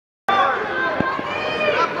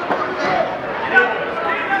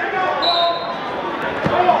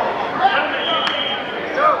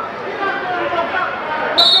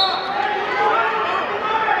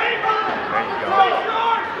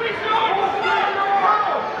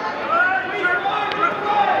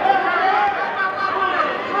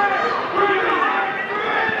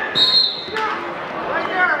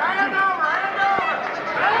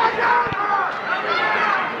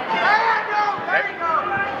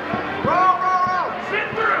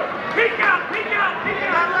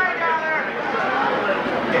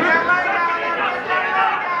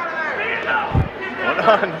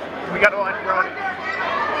on. We got to watch Brody.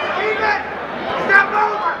 Step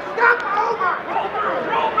over! Step over!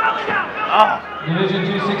 Roll belly down! Division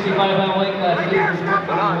 265-pound weight class. Please report to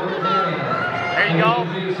the awards area. There you go.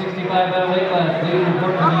 Division 265-pound weight class. Please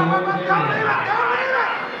report to the awards area.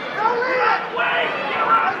 Don't leave it!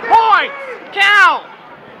 Points! Count!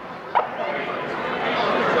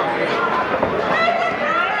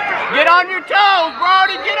 Get on your toes,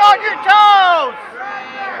 Brody! Get on your toes!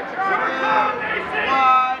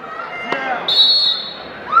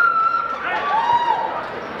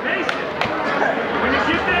 When you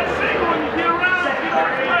get that single, when you get around, get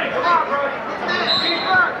that way. Come on, Brody. Be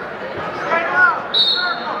first. Straight out.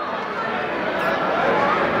 Circle.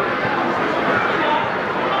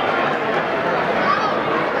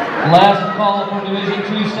 Last call for Division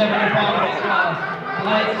 270-pound weight class.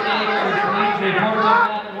 Blake Akers, please report to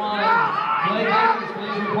mat 1. Blake Akers,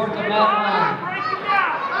 please report to mat 1.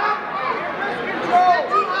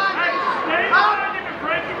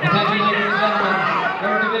 Attention, ladies and gentlemen.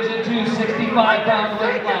 For Division 265-pound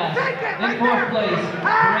weight class. In 4th place,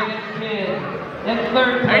 Brady Kidd. In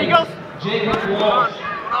 3rd place, Jacob Walsh.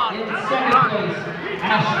 In 2nd place,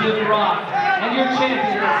 Ashton Rock. And your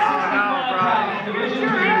champion at 65 pounds, Division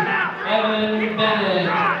 2, Evan Bennett.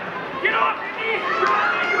 Get off your knees and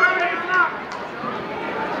drive into it.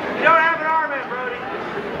 You don't have an arm in, Brody.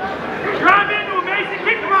 Drive into him, Mason.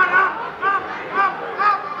 Kick him on. Up.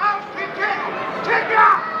 Kick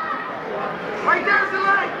out. Right there's the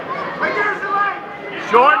leg. Right there's the leg.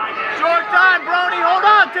 Short time, Brody. Hold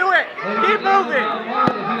on to it. Keep moving. If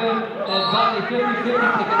you have got a 50-50 ticket,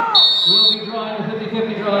 we'll be drawing a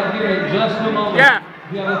 50-50 draw here in just a moment. Yeah.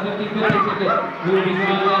 If you have a 50-50 ticket, we will be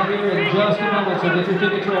drawing that here in just a moment, so get your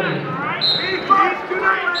tickets ready.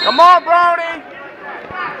 Come on, Brody.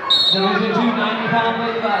 Division 2 90-pound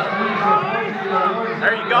weight class, please report to the awards.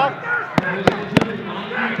 There you go. Division 2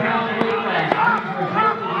 90-pound weight class, please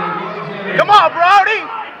report to the awards area. Come on, Brody.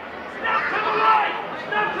 Step to the right.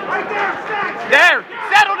 Step to right there. There.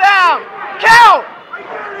 Settle down. Count.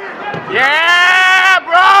 Yeah,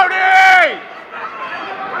 Brody.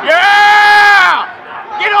 Yeah.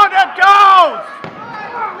 Get on them toes.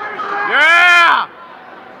 Yeah.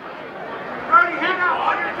 Brody, hang out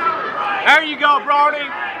on your toes. There you go, Brody.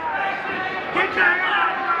 Get your hand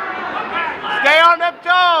out. Stay on them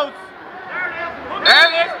toes. There it is. There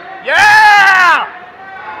it is. Yeah.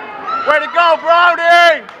 Way to go, Brody.